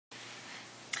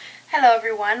Hello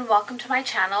everyone, welcome to my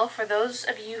channel. For those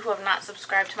of you who have not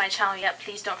subscribed to my channel yet,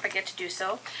 please don't forget to do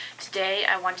so. Today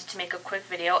I wanted to make a quick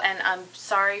video, and I'm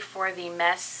sorry for the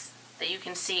mess that you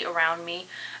can see around me.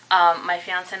 My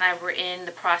fiance and I were in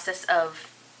the process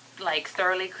of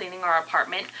thoroughly cleaning our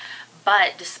apartment,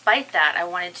 but despite that I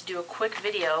wanted to do a quick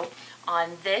video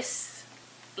on this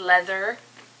little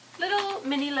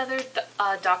mini leather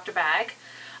doctor bag.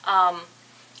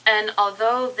 And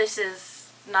although this is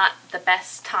not the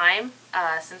best time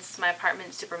since my apartment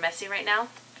is super messy right now,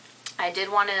 I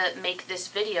did want to make this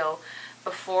video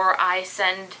before I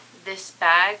send this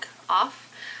bag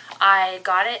off. I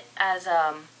got it as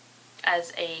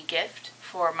a gift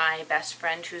for my best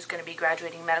friend who's going to be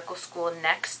graduating medical school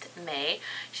next May.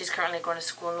 She's currently going to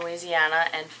school in Louisiana,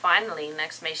 and finally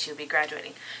next May she'll be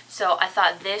graduating. So I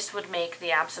thought this would make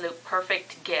the absolute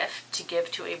perfect gift to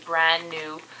give to a brand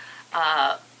new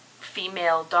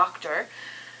female doctor.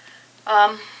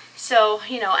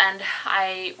 And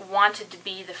I wanted to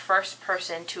be the first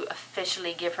person to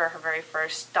officially give her her very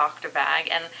first doctor bag.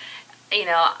 And,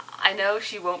 I know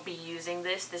she won't be using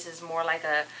this. This is more like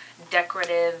a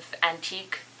decorative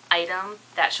antique item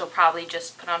that she'll probably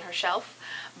just put on her shelf.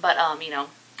 But,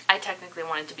 I technically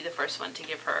wanted to be the first one to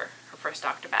give her her first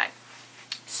doctor bag.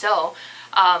 So,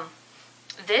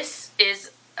 this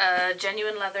is a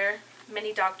genuine leather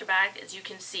mini doctor bag, as you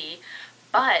can see.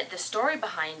 But the story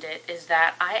behind it is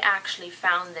that I actually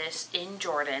found this in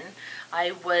Jordan.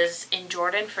 I was in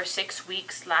Jordan for 6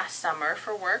 weeks last summer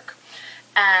for work,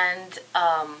 and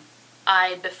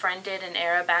I befriended an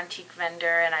Arab antique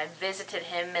vendor, and I visited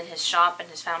him in his shop and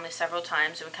his family several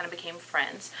times, and we kind of became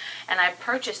friends. And I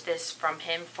purchased this from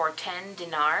him for 10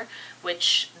 dinar,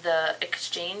 which the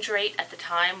exchange rate at the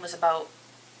time was about,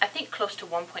 I think, close to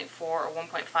 1.4 or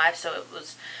 1.5, so it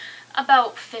was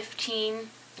about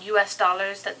 15 US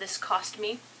dollars that this cost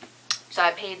me. So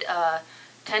I paid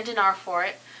 10 dinar for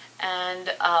it,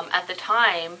 and at the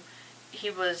time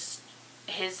his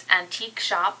antique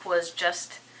shop was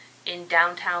just in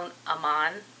downtown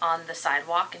Amman on the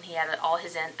sidewalk, and he had all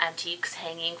his antiques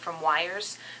hanging from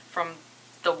wires from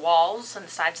the walls on the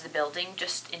sides of the building,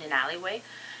 just in an alleyway.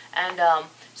 And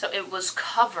so it was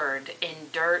covered in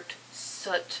dirt,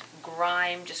 soot,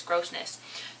 grime, just grossness.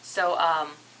 So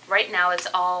right now it's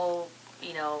all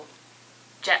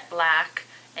jet black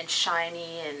and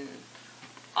shiny and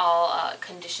all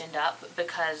conditioned up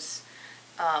because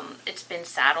it's been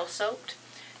saddle soaked.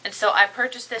 And so I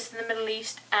purchased this in the Middle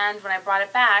East, and when I brought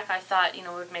it back, I thought, it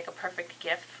would make a perfect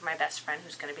gift for my best friend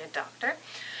who's going to be a doctor.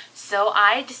 So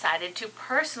I decided to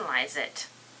personalize it.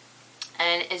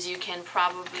 And as you can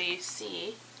probably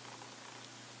see,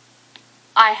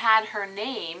 I had her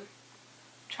name,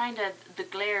 the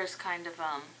glare is kind of,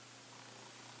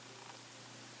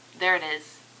 there it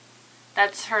is.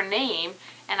 That's her name,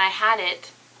 and I had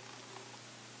it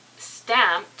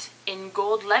stamped in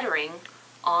gold lettering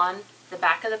on the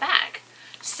back of the bag.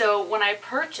 So when I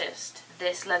purchased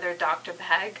this leather doctor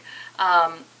bag,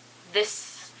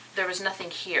 there was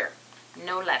nothing here,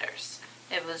 no letters.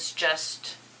 It was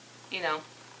just,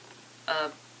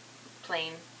 a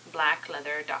plain black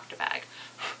leather doctor bag.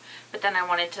 But then I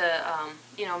wanted to,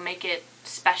 make it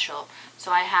special.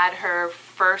 So I had her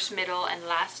first, middle, and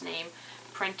last name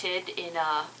printed in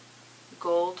a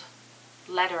gold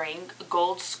lettering,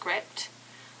 gold script.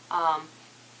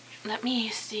 Let me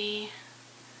see.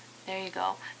 There you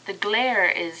go. The glare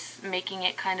is making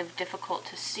it kind of difficult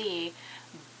to see,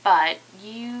 but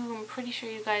I'm pretty sure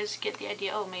you guys get the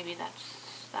idea. Oh, maybe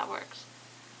that works.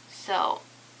 So,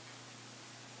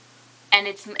 and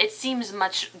it seems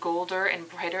much golder and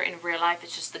brighter in real life.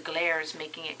 It's just the glare is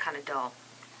making it kind of dull.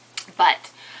 But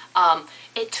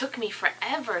it took me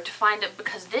forever to find it,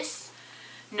 because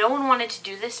no one wanted to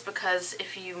do this, because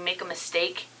if you make a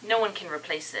mistake, no one can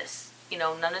replace this.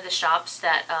 None of the shops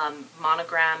that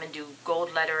monogram and do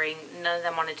gold lettering, none of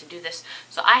them wanted to do this.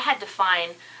 So I had to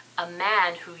find a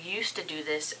man who used to do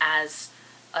this as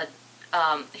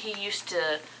he used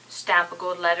to stamp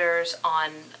gold letters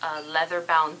on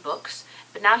leather-bound books,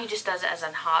 but now he just does it as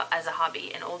a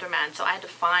hobby, an older man. So I had to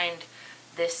find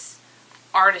this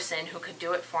artisan who could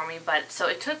do it for me. But so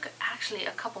it took actually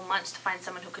a couple months to find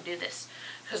someone who could do this,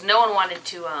 because no one wanted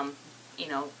to,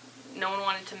 no one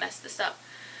wanted to mess this up.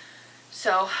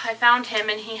 So I found him,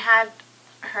 and he had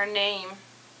her name.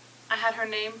 I had her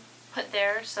name put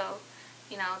there, so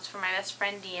it's for my best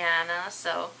friend Deanna.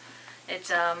 So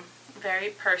it's very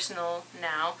personal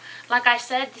now. Like I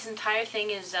said, this entire thing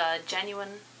is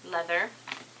genuine leather.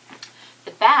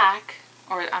 The back,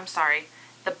 or I'm sorry,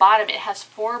 the bottom, it has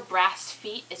 4 brass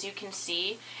feet, as you can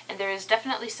see, and there is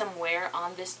definitely some wear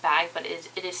on this bag, but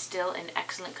it is still in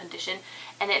excellent condition,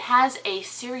 and it has a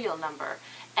serial number,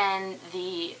 and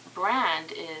the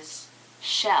brand is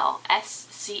Schell,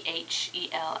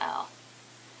 S-C-H-E-L-L,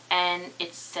 and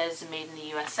it says made in the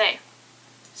USA.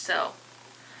 So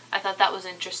I thought that was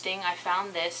interesting. I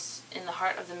found this in the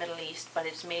heart of the Middle East, but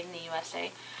it's made in the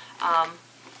USA.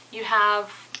 You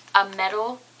have a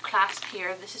metal clasp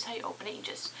here. This is how you open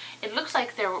it. It looks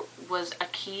like there was a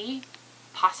key,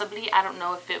 possibly. I don't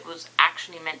know if it was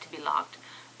actually meant to be locked,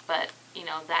 but you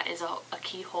know, that is a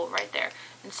keyhole right there.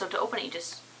 And so to open it, you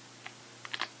just,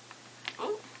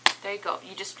 ooh, there you go.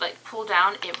 You just like pull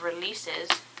down, it releases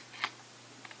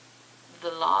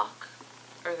the lock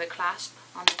or the clasp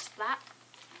on this flap.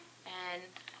 And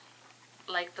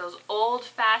like those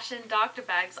old-fashioned doctor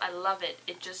bags, I love it.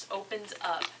 It just opens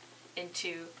up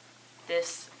into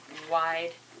this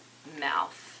wide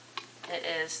mouth. It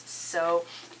is so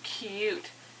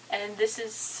cute, and this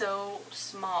is so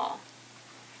small.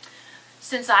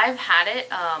 Since I've had it,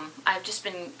 I've just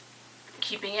been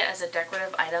keeping it as a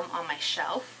decorative item on my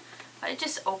shelf. It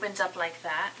just opens up like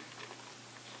that.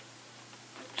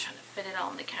 I'm trying to fit it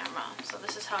on the camera. So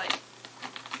this is how it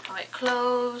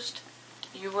closed.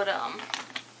 You would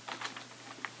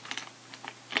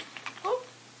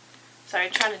sorry,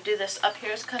 trying to do this up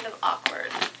here is kind of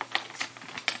awkward.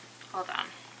 Hold on.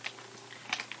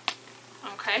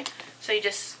 Okay, so you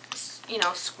just, you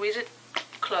know, squeeze it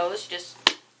closed, and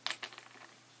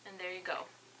there you go.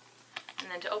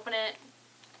 And then to open it,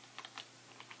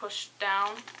 push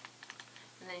down,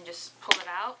 and then you just pull it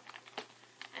out,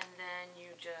 and then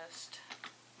you just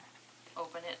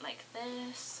open it like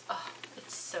this. Oh,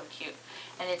 it's so cute.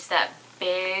 And it's that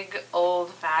big,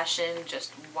 old-fashioned,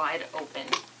 just wide open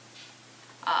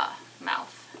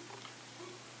mouth.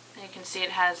 And you can see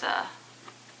it has a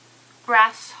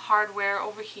brass hardware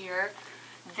over here.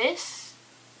 This,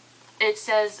 it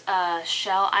says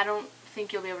Schell. I don't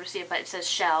think you'll be able to see it, but it says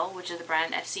Schell, which is the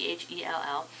brand,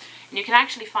 S-C-H-E-L-L. And you can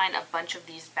actually find a bunch of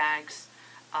these bags,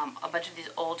 a bunch of these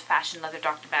old-fashioned leather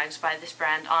doctor bags by this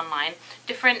brand online.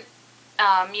 Different,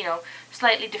 you know,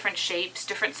 slightly different shapes,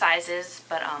 different sizes,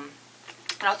 but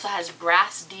it also has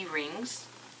brass D-rings.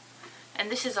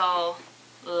 And this is all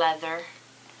leather.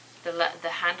 The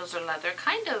handles are leather,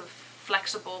 kind of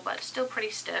flexible, but still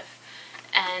pretty stiff.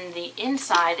 And the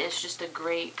inside is just a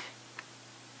great,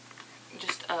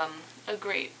 a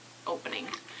great opening.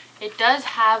 It does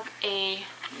have a,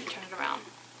 let me turn it around.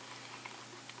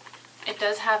 It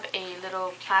does have a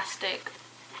little plastic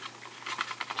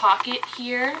pocket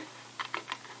here.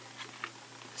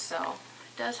 So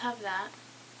it does have that.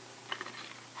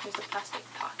 Here's the plastic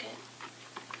pocket.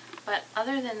 But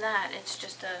other than that, it's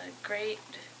just a great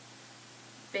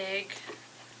big,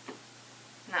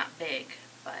 not big,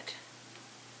 but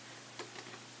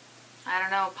I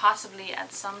don't know, possibly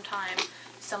at some time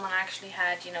someone actually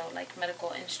had, you know, like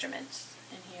medical instruments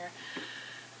in here.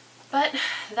 But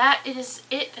that is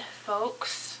it,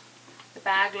 folks. The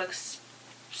bag looks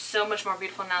so much more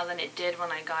beautiful now than it did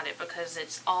when I got it, because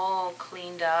it's all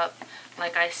cleaned up.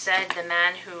 Like I said, the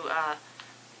man who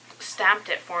stamped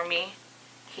it for me,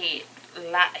 he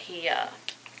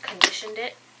conditioned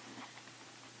it.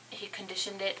 He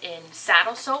conditioned it in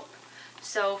saddle soap.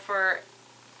 So for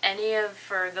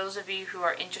those of you who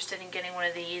are interested in getting one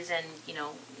of these and, you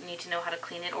know, need to know how to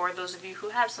clean it, or those of you who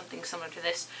have something similar to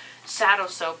this, saddle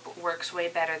soap works way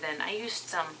better than, I used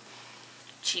some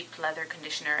cheap leather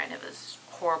conditioner and it was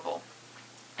horrible.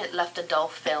 It left a dull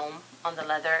film on the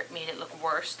leather. It made it look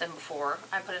worse than before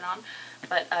I put it on.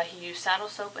 But he used saddle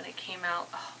soap and it came out,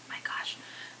 oh my gosh,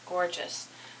 gorgeous.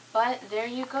 But there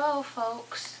you go,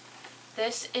 folks.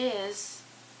 This is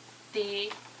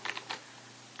the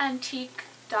antique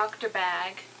doctor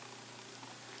bag,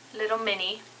 little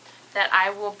mini, that I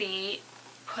will be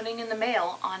putting in the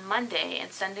mail on Monday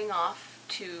and sending off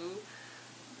to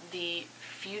the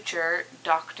future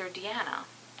Dr. Deanna.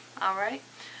 Alright,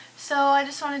 so I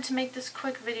just wanted to make this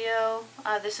quick video.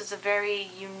 This is a very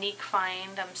unique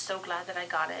find. I'm so glad that I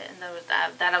got it and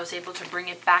that I was able to bring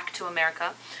it back to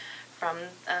America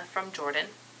from Jordan.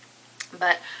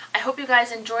 But I hope you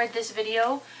guys enjoyed this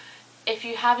video. If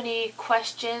you have any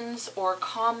questions or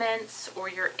comments, or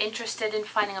you're interested in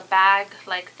finding a bag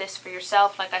like this for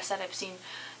yourself, like I said, I've seen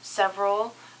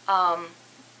several,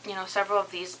 you know, several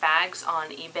of these bags on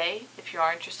eBay. If you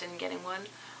are interested in getting one,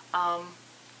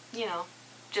 you know,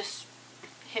 just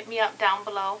hit me up down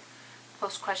below,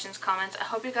 post questions, comments. I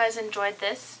hope you guys enjoyed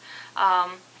this,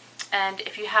 and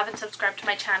if you haven't subscribed to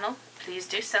my channel, please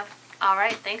do so.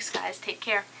 Alright, thanks guys, take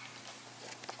care.